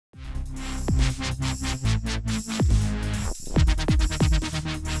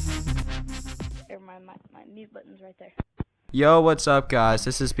my mute button's right there. Yo, what's up, guys?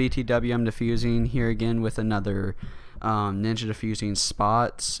 This is BTW. I'm Defusing here again with another Ninja Defusing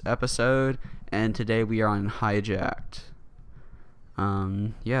Spots episode, and today we are on Hijacked.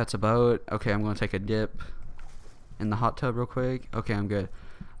 Yeah, it's about... Okay, I'm going to take a dip in the hot tub real quick. Okay, I'm good.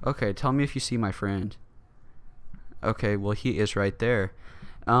 Okay, tell me if you see my friend. Okay, well, he is right there.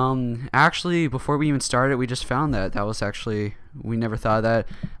 Actually, before we even started, we just found that. That was actually... We never thought of that.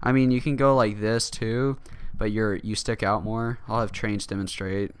 I mean, you can go like this, too, but you stick out more. I'll have Trains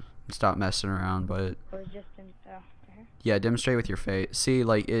demonstrate. Stop messing around, but... Or just right here? Yeah, demonstrate with your face. See,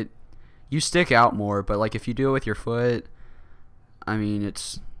 like, you stick out more, but, like, if you do it with your foot... I mean,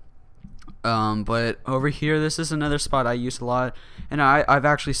 it's... but over here, this is another spot I use a lot. And I've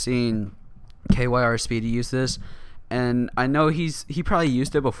actually seen KYR Speedy use this. And I know he probably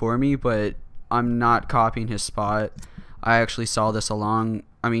used it before me, but I'm not copying his spot. I actually saw this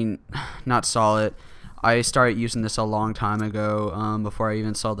not saw it. I started using this a long time ago, before I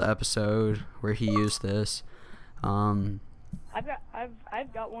even saw the episode where he used this. I've got a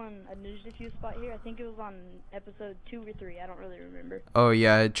Ninja Defuse spot here. I think it was on episode 2 or 3. I don't really remember. Oh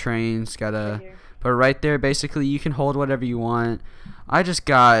yeah, Trains got a... Right but right there, basically, you can hold whatever you want. I just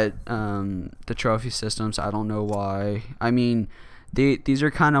got the trophy systems. I don't know why. I mean, these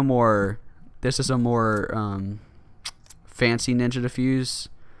are kind of more... This is a more fancy Ninja Defuse.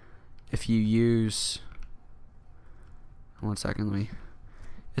 If you use... One second, let me...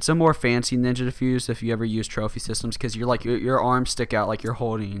 It's a more fancy Ninja Defuse if you ever use trophy systems, because you're like your arms stick out like you're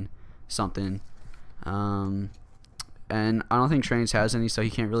holding something. And I don't think Trains has any, so he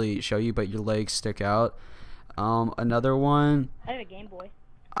can't really show you, but your legs stick out. Another one. I have a Game Boy.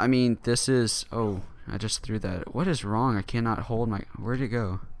 I mean, this is... Oh, I just threw that. What is wrong? I cannot hold my... Where'd it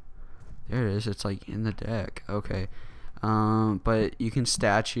go? There it is. It's like in the deck. Okay. But you can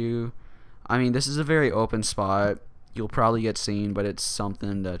statue. I mean, this is a very open spot. You'll probably get seen, but it's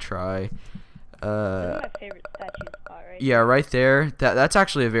something to try. This is my favorite statue spot, right? Yeah, right there. That's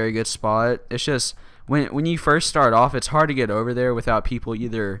actually a very good spot. It's just when you first start off, it's hard to get over there without people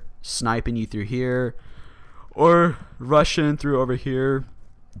either sniping you through here or rushing through over here.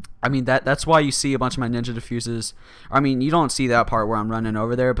 I mean, that's why you see a bunch of my Ninja Defuses. I mean, you don't see that part where I'm running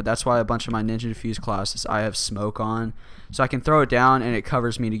over there, but that's why a bunch of my Ninja Defuse classes I have smoke on, so I can throw it down and it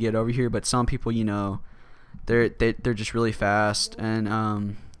covers me to get over here. But some people, you know, they're just really fast.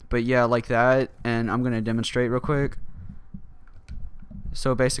 And but yeah, like that. And I'm gonna demonstrate real quick.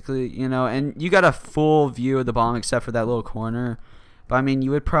 So basically, you know, and you got a full view of the bomb except for that little corner. But I mean,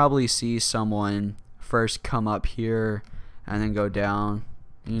 you would probably see someone first come up here and then go down.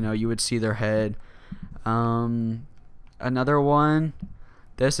 You know, you would see their head. Another one.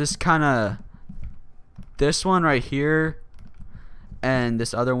 This is kind of... This one right here and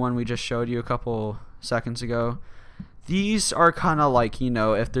this other one we just showed you a couple seconds ago. These are kind of like, you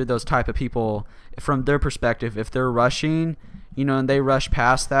know, if they're those type of people, from their perspective, if they're rushing, you know, and they rush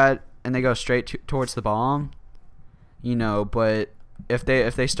past that and they go straight towards the bomb, you know, but if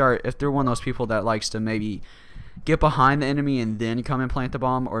they're one of those people that likes to maybe get behind the enemy and then come and plant the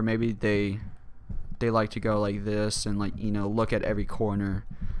bomb, or maybe they like to go like this and, like, you know, look at every corner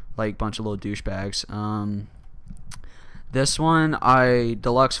like a bunch of little douchebags. This one,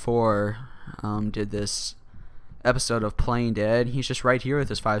 Deluxe 4 did this episode of Playing Dead. He's just right here with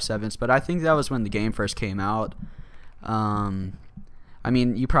his 5.7s, but I think that was when the game first came out. I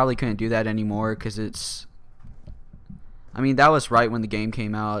mean, you probably couldn't do that anymore because it's... I mean, that was right when the game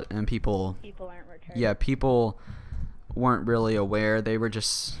came out, and people aren't returned. Yeah, people weren't really aware. They were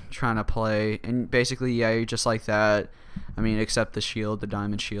just trying to play, and basically, yeah, you're just like that. I mean, except the shield, the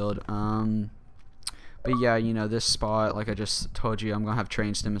diamond shield. But yeah, you know, this spot, like I just told you, I'm gonna have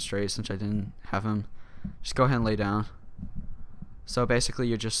Trains demonstrate since I didn't have him. Just go ahead and lay down. So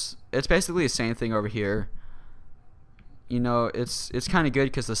basically, it's basically the same thing over here. You know, it's kind of good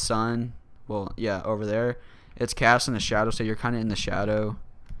because the sun, well, yeah, over there, it's casting a shadow, so you're kind of in the shadow.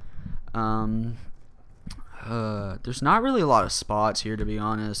 There's not really a lot of spots here, to be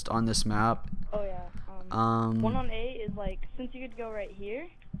honest, on this map. Oh yeah. One on A is like, since you could go right here,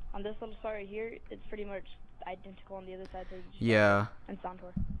 on this little spot right here, it's pretty much identical on the other side. So you just yeah. And Sound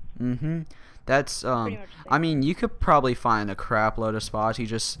Tour. That's I mean, you could probably find a crap load of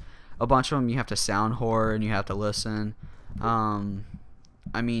spots. A bunch of them you have to sound whore and you have to listen.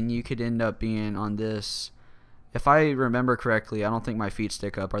 I mean, you could end up being on this. If I remember correctly, I don't think my feet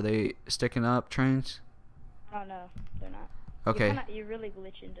stick up. Are they sticking up, Trains? Oh no, they're not. Okay. You really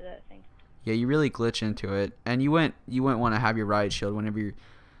glitch into that thing. Yeah, you really glitch into it, and you wouldn't want to have your riot shield whenever you're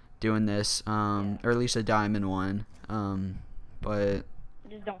doing this, Yeah. or at least a diamond one. But I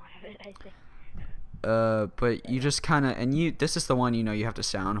just don't have it, I think. But you just kind of, and this is the one, you know, you have to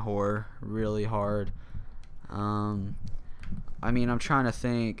sound whore really hard. I mean, I'm trying to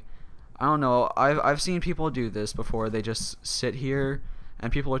think. I don't know. I've seen people do this before. They just sit here,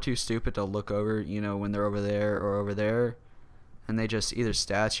 and people are too stupid to look over, you know, when they're over there or over there, and they just either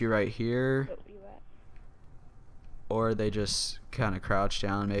stats you right here, or they just kind of crouch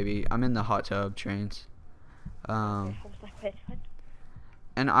down. Maybe I'm in the hot tub, trains. And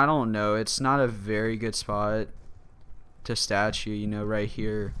I don't know. It's not a very good spot to stat you, you know, right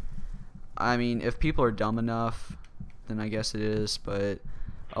here. I mean, if people are dumb enough, then I guess it is, but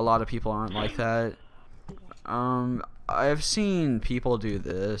a lot of people aren't like that. I've seen people do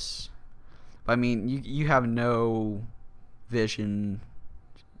this. I mean, you have no vision,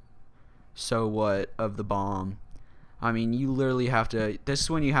 so what, of the bomb. I mean, you literally have to, this is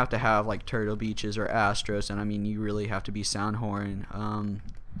when you have to have like Turtle Beaches or Astros, and I mean, you really have to be sound horn.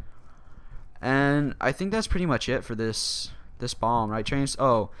 And I think that's pretty much it for this bomb, right, Trains?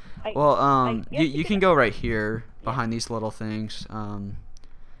 Oh, well, you can go right here behind these little things,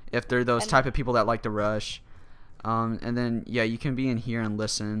 if they're those type of people that like to rush. And then, yeah, you can be in here and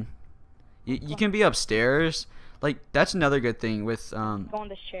listen. You can be upstairs. Like, that's another good thing with, I'm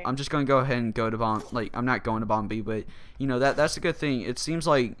just going to go ahead and go to bomb, like, I'm not going to bomb B, but, you know, that's a good thing. It seems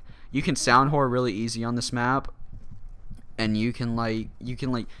like you can sound whore really easy on this map, and you can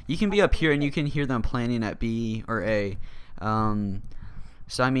be up here and you can hear them planning at B or A.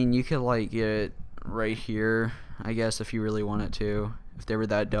 So, I mean, you could, like, get it right here, I guess, if you really wanted to, if they were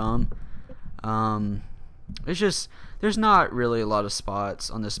that dumb. It's just, there's not really a lot of spots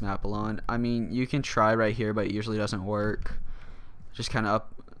on this map alone. I mean, you can try right here, but it usually doesn't work. Just kind of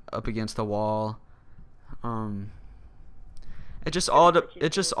up against the wall. It just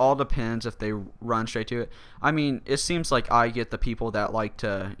all depends if they run straight to it. I mean, it seems like I get the people that like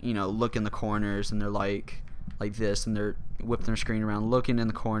to, you know, look in the corners, and they're like this, and they're whipping their screen around, looking in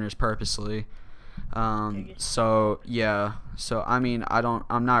the corners purposely. So yeah, so I mean,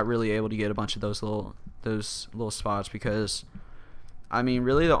 I'm not really able to get a bunch of those little spots, because I mean,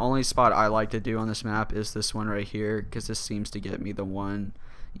 really the only spot I like to do on this map is this one right here, because this seems to get me the one.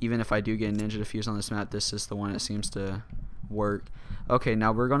 Even if I do get Ninja Defuse on this map, this is the one that seems to work. Okay,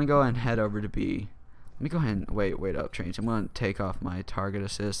 now we're gonna go ahead and head over to B. Let me go ahead and wait up, Trains. I'm gonna take off my target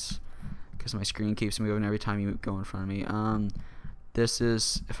assist because my screen keeps moving every time you go in front of me. This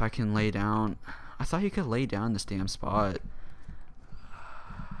is, if I can lay down. I thought you could lay down this damn spot.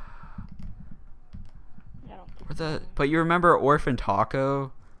 But you remember Orphan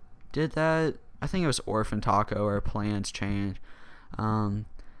Taco did that? I think it was Orphan Taco, or Plans Change.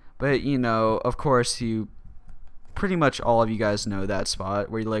 But you know, of course, you pretty much all of you guys know that spot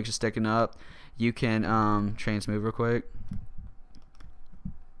where your legs are sticking up. You can Trains, move real quick.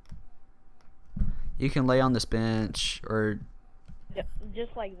 You can lay on this bench, or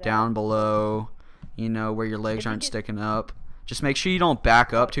just like that, down below, you know, where your legs aren't sticking up. Just make sure you don't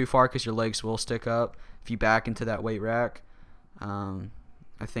back up too far, because your legs will stick up if you back into that weight rack.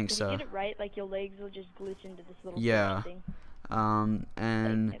 I think so. If you get it right, like, your legs will just glitch into this little thing.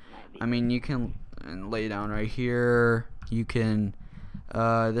 And I mean, you can lay down right here. You can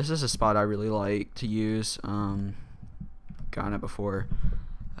this is a spot I really like to use. Gotten it before.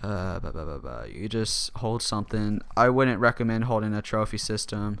 You just hold something. I wouldn't recommend holding a trophy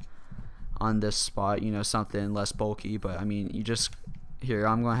system on this spot, you know, something less bulky, but I mean, you just, here,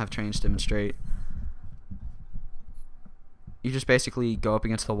 I'm gonna have Trains demonstrate. You just basically go up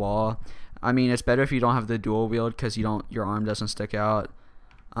against the wall. I mean, it's better if you don't have the dual wield, because your arm doesn't stick out.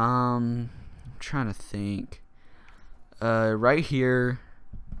 I'm trying to think. Right here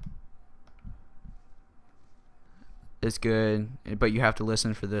is good, but you have to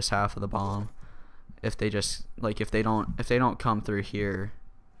listen for this half of the bomb. If they just, like, if they don't come through here,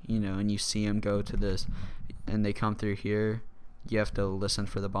 you know, and you see them go to this, and they come through here, you have to listen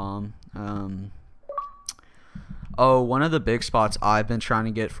for the bomb. Oh, one of the big spots I've been trying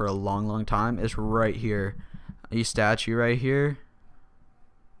to get for a long time is right here. You statue right here.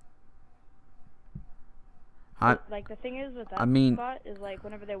 Like, the thing is with that spot is, like,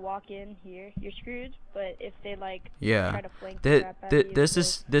 whenever they walk in here, you're screwed. But if they, like, try to flank the crap out of you,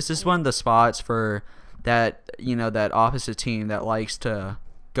 this is one of the spots for that, you know, that opposite team that likes to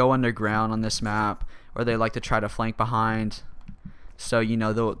go underground on this map, or they like to try to flank behind. So, you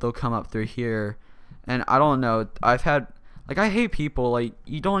know, they'll come up through here. And I don't know, I've had, like, I hate people, like,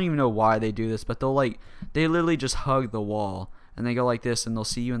 you don't even know why they do this, but they literally just hug the wall, and they go like this, and they'll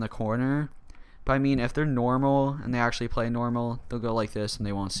see you in the corner. But I mean, if they're normal, and they actually play normal, they'll go like this, and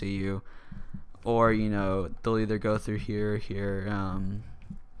they won't see you. Or, you know, they'll either go through here or here.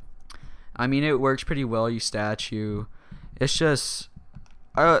 I mean, it works pretty well. You statue. It's just,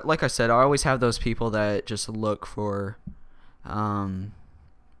 like I said, I always have those people that just look for you,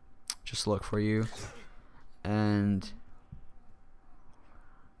 and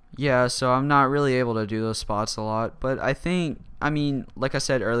yeah, so I'm not really able to do those spots a lot. But I mean, like I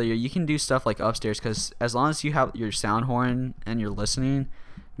said earlier, you can do stuff like upstairs, because as long as you have your sound horn and you're listening,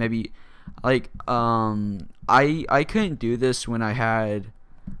 maybe like I couldn't do this when I had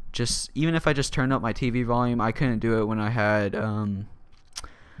even if I just turned up my TV volume. I couldn't do it when I had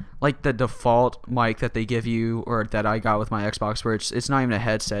like the default mic that they give you, or that I got with my Xbox, where it's not even a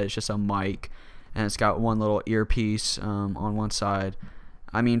headset, it's just a mic, and it's got one little earpiece on one side.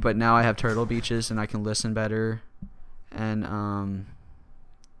 I mean, but now I have Turtle Beaches and I can listen better. And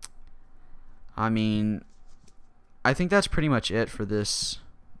I mean, I think that's pretty much it for this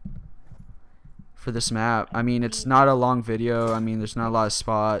map. I mean, it's not a long video. I mean, there's not a lot of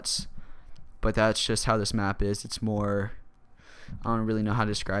spots, but that's just how this map is. It's more, I don't really know how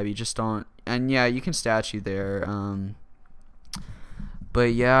to describe it. You just don't, and yeah, you can statue there.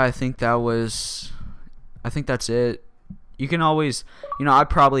 But yeah, I think that's it. You can always, I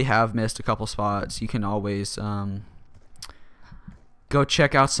probably have missed a couple spots. You can always go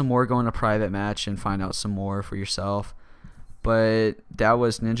check out some more, go in a private match and find out some more for yourself. But that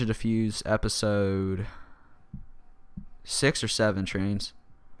was Ninja Defuse episode 6 or 7, Trains.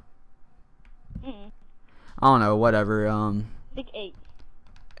 I don't know, whatever. I think 8.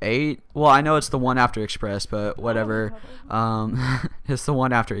 8? Well, I know it's the one after Express, but whatever. It's the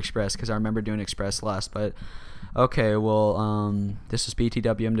one after Express, because I remember doing Express last. But okay, well, this is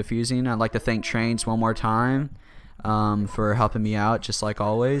BTWM Defusing. I'd like to thank Trains one more time for helping me out, just like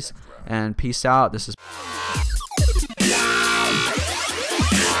always. And peace out. This is